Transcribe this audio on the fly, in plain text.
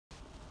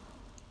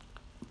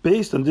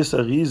based on this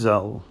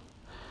Arizal,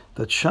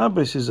 that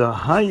Shabbos is a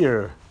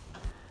higher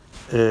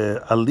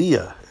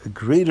aliyah, a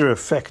greater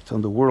effect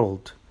on the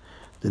world.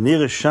 The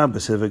Neres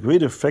Shabbos have a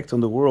greater effect on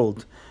the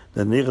world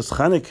than Neres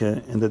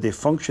Chanukah, and that they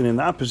function in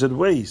opposite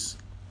ways.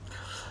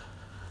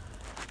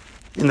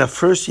 In the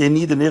first, you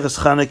need the Neres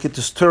Chanukah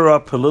to stir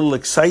up a little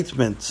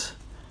excitement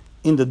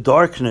in the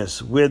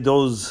darkness where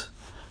those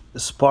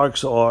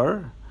sparks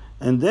are,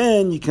 and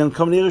then you can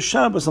come Neres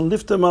Shabbos and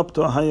lift them up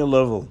to a higher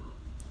level.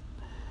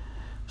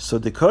 So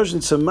the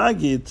Koznitzer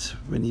Maggid,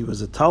 when he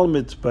was a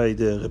Talmud by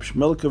the Reb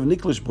Shmelke of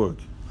Niklisburg,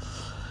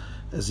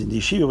 as in the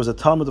yeshiva was a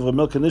Talmud of Reb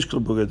Melke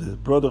Niklisburg, the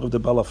brother of the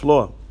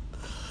Balafloa,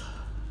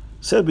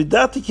 said, with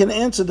that he can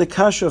answer the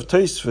kasha of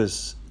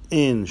Tosfos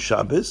in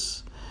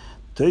Shabbos.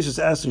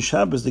 Tosfos asked in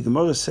Shabbos, the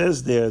Gemara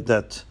says there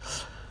that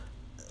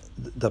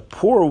the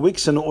poor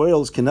wicks and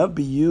oils cannot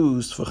be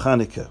used for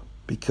Chanukah,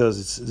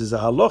 because there's a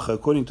halacha,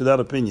 according to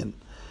that opinion,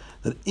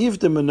 that if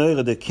the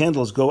menorah, the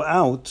candles, go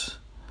out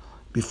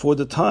before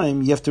the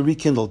time, you have to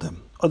rekindle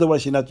them.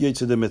 Otherwise, you're not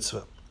yotze the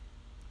mitzvah.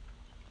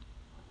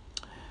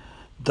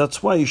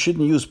 That's why you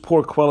shouldn't use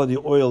poor quality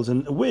oils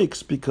and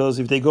wicks, because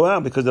if they go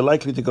out, because they're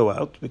likely to go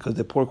out, because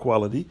they're poor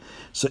quality.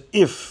 So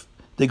if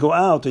they go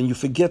out and you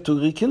forget to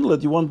rekindle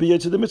it, you won't be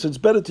yotze the mitzvah. It's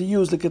better to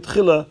use like a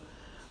tchila,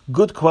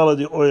 good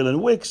quality oil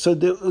and wicks, so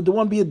there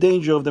won't be a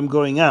danger of them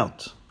going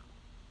out.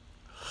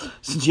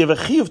 Since you have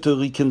a chiyuv to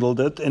rekindle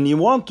that and you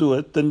want to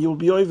it, then you'll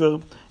be over.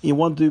 You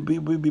want to be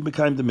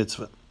become the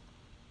mitzvah.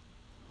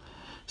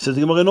 So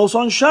the Gemara, and also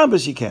on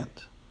Shabbos you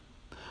can't.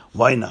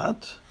 Why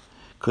not?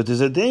 Because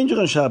there's a danger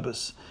on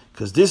Shabbos.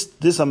 Because this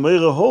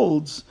Amora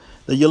holds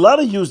that you're allowed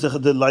to use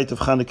the light of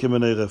Chanukah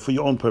menorah for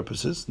your own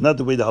purposes, not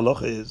the way the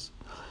halacha is.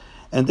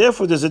 And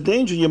therefore there's a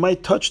danger you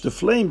might touch the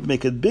flame,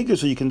 make it bigger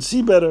so you can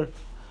see better.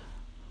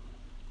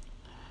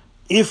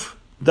 If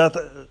that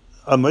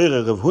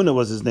Amora, Rav Huna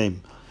was his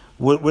name,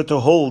 were to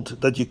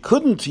hold that you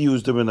couldn't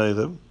use the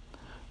menorah,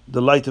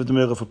 the light of the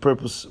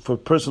menorah for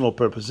personal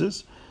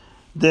purposes,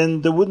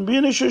 then there wouldn't be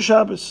an issue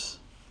Shabbos.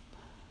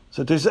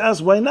 So to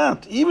ask, why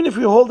not? Even if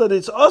you hold that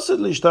it's asad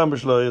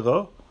l'ishtamesh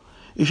lo'ira,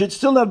 you should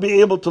still not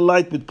be able to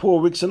light with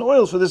poor wicks and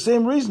oils for the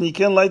same reason. You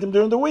can't light them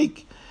during the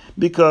week.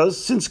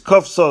 Because since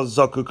kafsa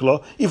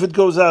zakukla, if it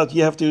goes out,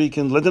 you have to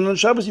rekindle it. And on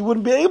Shabbos, you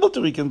wouldn't be able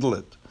to rekindle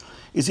it.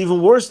 It's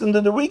even worse than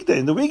the weekday.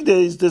 In the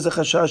weekdays, there's a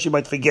chashash you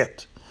might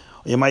forget.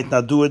 Or you might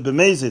not do it,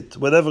 b'mezit,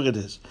 whatever it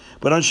is.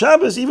 But on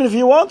Shabbos, even if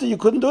you wanted, you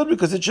couldn't do it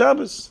because it's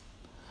Shabbos.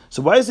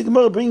 So why is the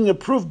Gemara bringing a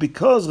proof?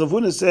 Because Rav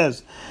Huna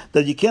says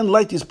that you can't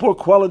light these poor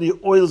quality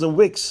oils and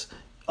wicks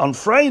on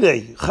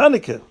Friday,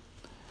 Chanukah.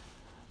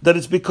 That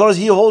it's because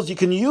he holds you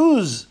can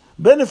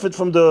benefit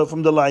from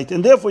the light,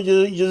 and therefore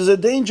there's a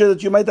danger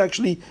that you might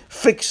actually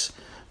fix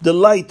the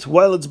light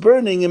while it's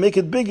burning and make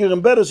it bigger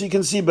and better so you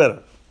can see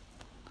better.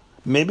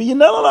 Maybe you're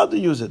not allowed to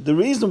use it. The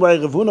reason why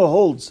Rav Huna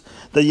holds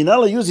that you're not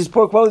allowed to use these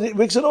poor quality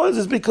wicks and oils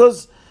is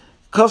because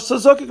Kafsa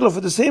Zakikla, for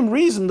the same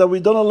reason that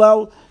we don't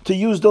allow to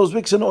use those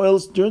wicks and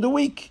oils during the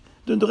week,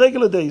 during the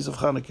regular days of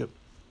Chanukah.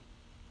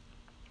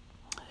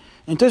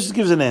 And Tosfos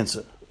gives an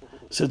answer.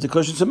 Says the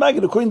Koznitzer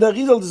Maggid, according to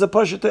Arizal, there's a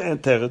pashat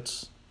and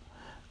teretz.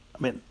 I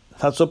mean,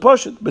 not so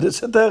pashat, but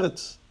it's a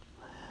teretz.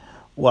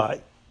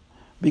 Why?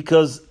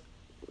 Because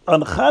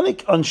on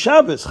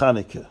Shabbos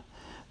Chanukah,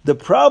 the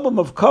problem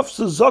of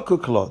Kafsa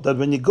Zakikla, that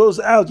when it goes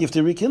out, you have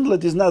to rekindle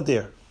it, is not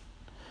there.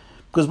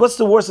 Because what's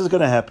the worst that's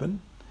going to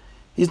happen?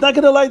 He's not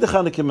going to light the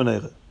Chanukah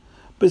menorah.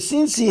 But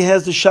since he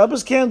has the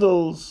Shabbos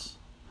candles,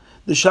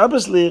 the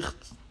Shabbos licht,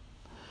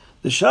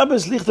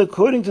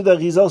 according to the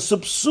Arizal,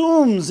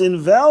 subsumes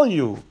in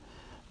value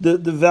the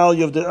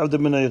value of the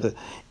menorah.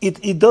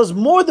 It does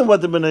more than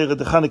what the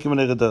Chanukah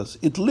menorah does.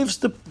 It lifts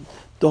the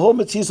whole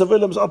Metzias of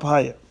Olam up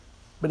higher.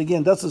 But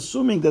again, that's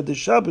assuming that the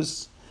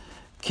Shabbos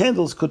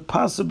candles could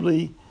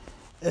possibly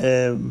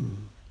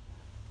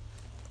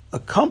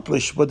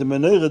accomplish what the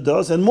menorah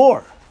does and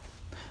more.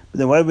 But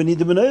then why do we need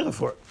the menorah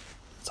for?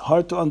 It's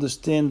hard to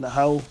understand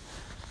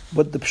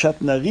what the pshat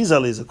in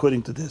Arizal is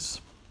according to this.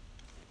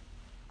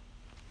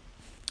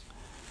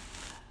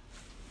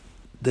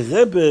 The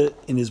Rebbe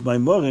in his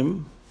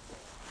Maimorim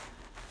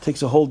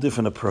takes a whole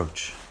different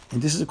approach,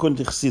 and this is according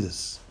to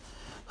Chassidus.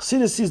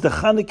 Chassidus sees the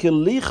Chanukah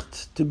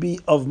licht to be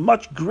of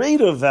much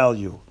greater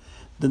value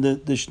than the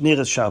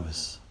Neres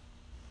Shabbos.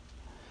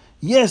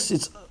 Yes,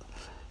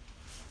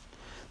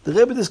 the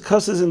Rebbe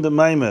discusses in the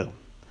Maimer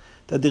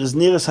that there is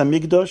Neres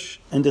HaMikdash,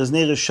 and there's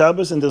Neres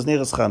Shabbos, and there's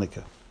Neres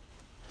Chanukah.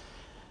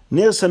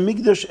 Neres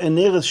HaMikdash and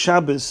Neres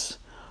Shabbos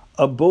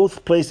are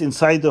both placed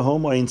inside the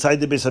home or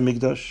inside the Beis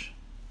HaMikdash,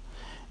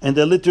 and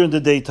they're lit during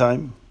the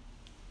daytime,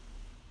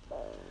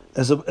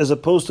 as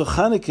opposed to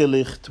Chanukah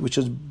licht, which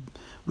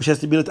has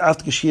to be lit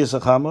after Kashiyas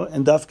HaChamor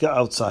and Dafka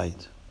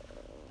outside.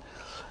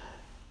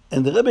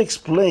 And the Rebbe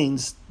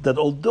explains that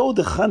although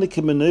the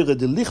Chanukah menorah,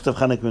 the licht of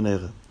Chanukah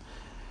menorah,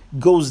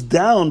 goes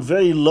down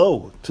very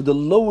low to the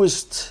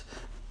lowest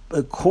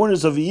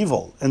corners of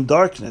evil and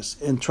darkness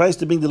and tries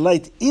to bring the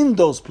light in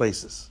those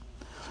places,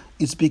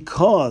 it's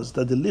because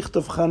that the licht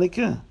of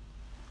Chanukah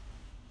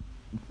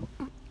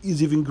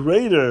is even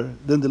greater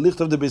than the licht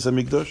of the Beis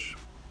Hamikdash,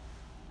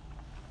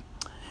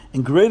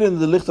 and greater than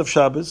the licht of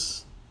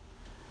Shabbos,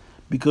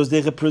 because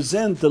they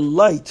represent the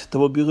light that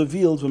will be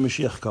revealed when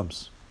Mashiach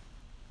comes.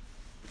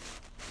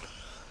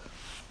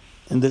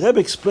 And the Rebbe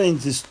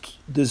explains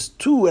there's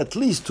at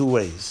least two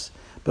ways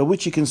by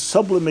which you can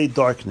sublimate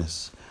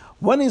darkness.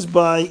 One is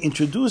by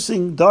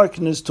introducing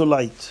darkness to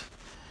light.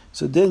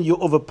 So then you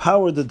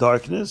overpower the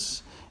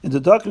darkness, and the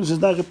darkness is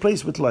now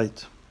replaced with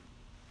light.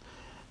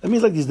 That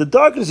means like this, the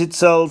darkness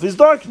itself is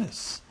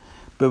darkness.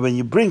 But when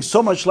you bring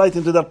so much light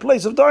into that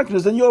place of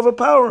darkness, then you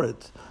overpower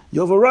it.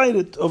 You override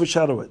it,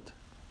 overshadow it.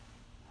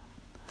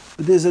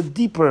 But there's a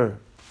deeper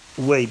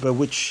way by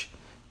which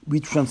we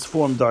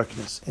transform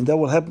darkness, and that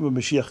will happen when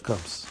Mashiach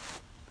comes.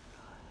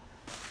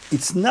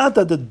 It's not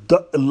that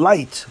the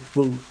light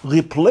will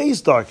replace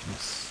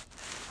darkness.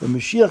 When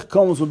Mashiach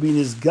comes, will be in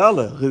his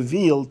gala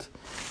revealed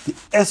the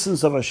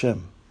essence of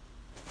Hashem.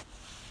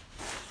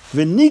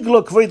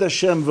 V'niglo kvod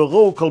Hashem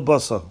v'ro kol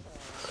basar.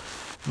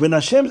 When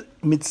Hashem,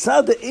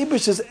 mitzad the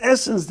Eibish's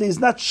essence, there is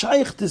not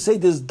shaykh to say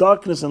there's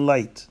darkness and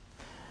light.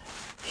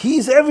 He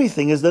is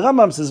everything, as the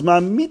Rambam says,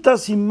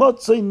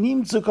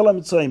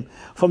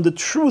 from the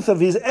truth of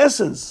his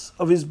essence,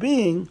 of his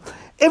being,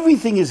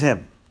 everything is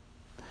him.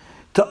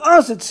 To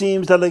us it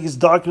seems that like it's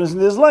darkness and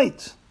there's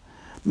light.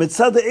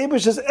 Mitzad the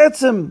Eibish's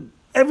etzem,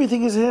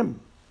 everything is him.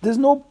 There's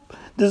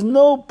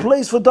no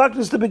place for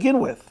darkness to begin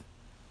with.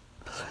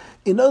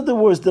 In other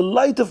words, the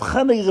light of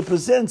Chanukah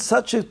represents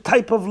such a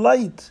type of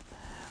light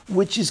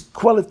which is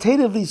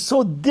qualitatively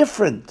so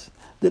different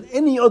than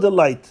any other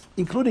light,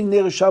 including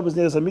Ner Shabbos,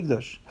 Ner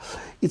Hamikdash.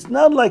 It's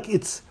not like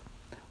it's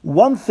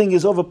one thing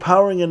is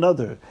overpowering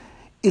another.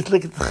 It's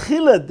like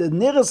Tchila, the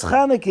Ner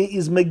Chanukah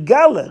is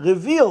Megala,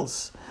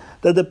 reveals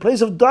that the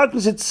place of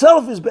darkness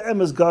itself is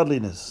Be'emes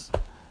godliness.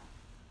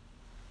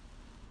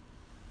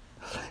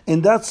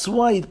 And that's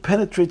why it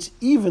penetrates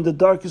even the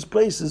darkest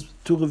places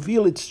to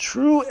reveal its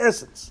true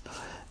essence.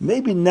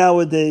 Maybe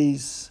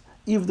nowadays,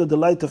 even though the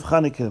light of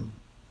Chanukah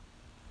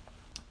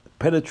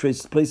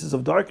penetrates places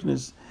of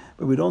darkness,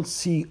 but we don't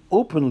see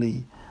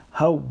openly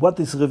what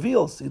this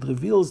reveals. It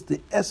reveals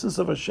the essence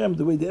of Hashem,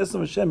 the way the essence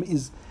of Hashem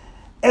is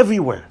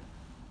everywhere.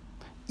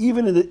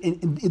 Even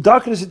in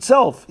darkness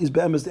itself is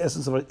be'emes the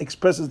essence of,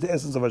 expresses the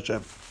essence of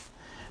Hashem.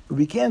 But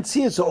we can't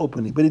see it so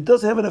openly, but it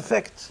does have an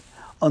effect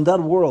on that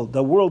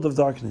world of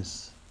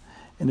darkness.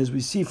 And as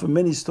we see from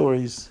many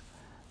stories,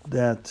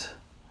 that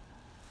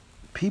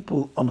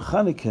people on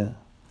Chanukah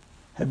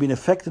have been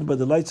affected by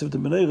the lights of the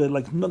menorah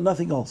like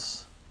nothing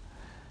else.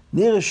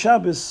 Ner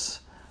Shabbos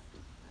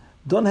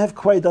don't have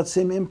quite that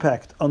same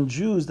impact on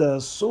Jews that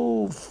are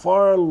so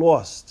far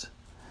lost.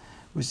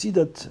 We see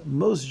that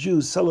most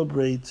Jews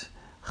celebrate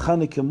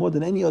Chanukah more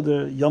than any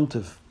other Yom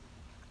Tov.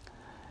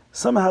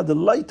 Somehow the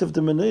light of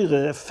the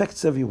menorah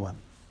affects everyone.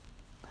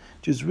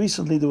 Just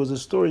recently there was a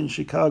story in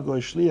Chicago, a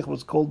shliach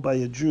was called by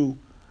a Jew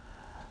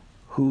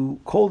who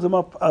called him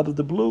up out of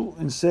the blue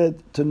and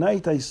said,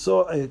 tonight I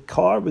saw a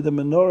car with a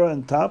menorah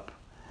on top.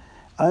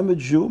 I'm a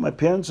Jew, my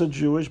parents are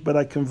Jewish, but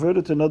I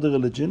converted to another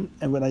religion,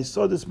 and when I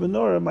saw this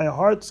menorah, my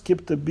heart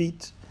skipped a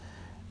beat,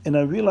 and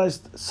I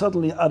realized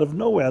suddenly out of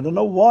nowhere, I don't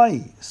know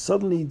why,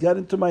 suddenly it got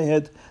into my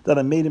head that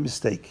I made a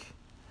mistake.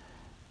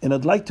 And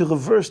I'd like to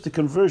reverse the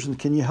conversion.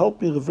 Can you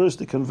help me reverse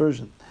the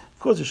conversion? Of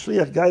course, the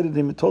shliach guided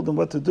him and told him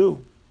what to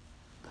do.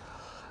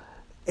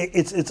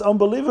 It's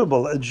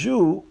unbelievable. A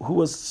Jew who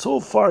was so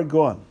far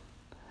gone.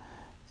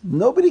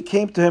 Nobody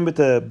came to him with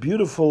a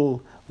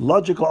beautiful,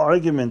 logical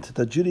argument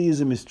that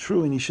Judaism is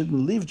true and he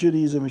shouldn't leave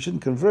Judaism, he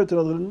shouldn't convert to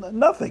another.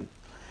 Nothing.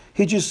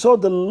 He just saw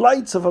the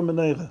lights of a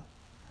menorah.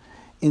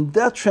 And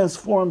that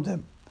transformed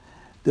him.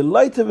 The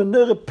light of a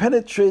menorah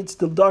penetrates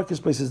the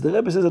darkest places. The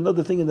Rebbe says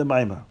another thing in the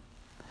Maimar,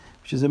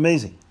 which is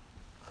amazing.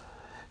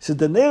 He said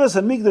the Neres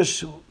and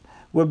Mikdash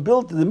were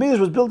built, the Mikdash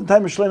was built in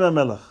time of Shlomo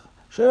HaMelech.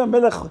 Shlomo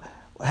HaMelech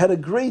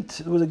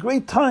it was a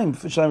great time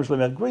for Shlomo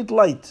HaMelech, a great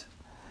light.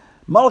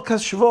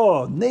 Malkas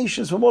Shvo,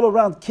 nations from all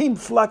around came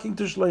flocking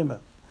to Shlomo.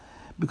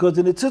 Because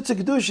in the Tzitz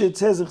Kedusha it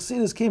says the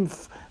Chassidus came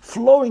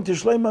flowing to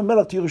Shlomo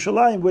HaMelech, to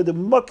Yerushalayim, where the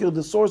Makir,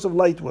 the source of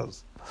light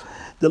was.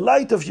 The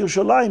light of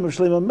Yerushalayim, of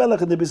Shlomo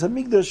HaMelech and the Beis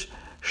HaMikdash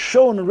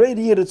shone and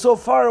radiated so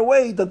far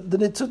away that the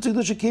Netzutz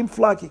Kedusha came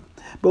flocking.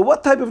 But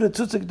what type of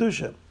Netzutz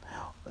Kedusha?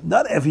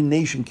 Not every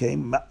nation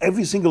came,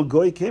 every single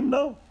goy came,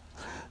 no.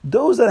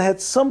 Those that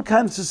had some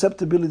kind of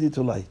susceptibility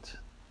to light.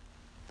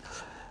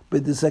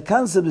 But there's a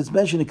concept that's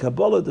mentioned in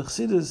Kabbalah, the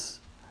Chassidus,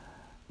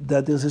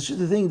 that there's such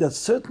a thing that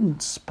certain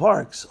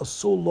sparks are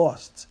so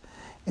lost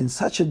in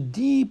such a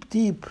deep,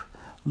 deep,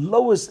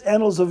 lowest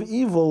annals of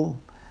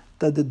evil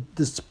that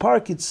the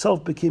spark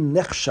itself became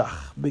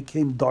nechshach,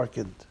 became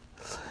darkened.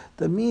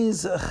 That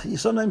means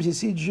sometimes you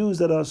see Jews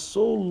that are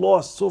so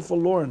lost, so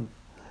forlorn,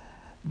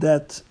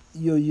 that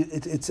you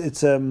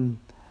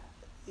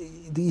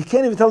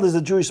can't even tell there's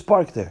a Jewish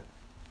spark there.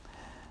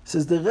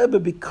 Says the Rebbe,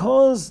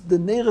 because the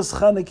Neres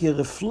Chanukah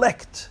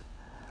reflect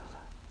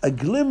a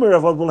glimmer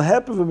of what will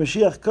happen when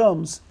Mashiach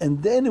comes,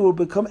 and then it will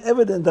become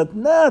evident that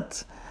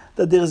not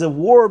that there is a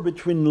war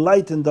between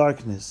light and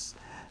darkness,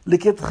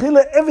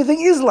 Liketchila,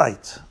 everything is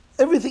light.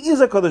 Everything is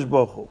HaKadosh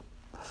Baruch Hu.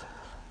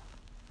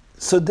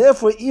 So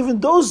therefore, even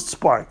those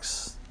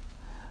sparks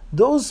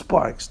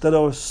that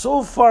are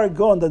so far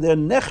gone that they're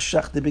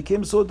nechshach, they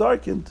became so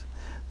darkened,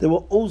 they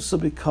will also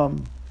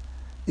become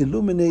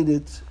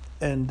illuminated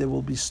and they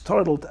will be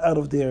startled out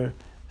of their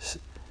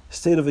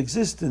state of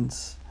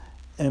existence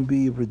and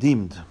be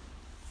redeemed.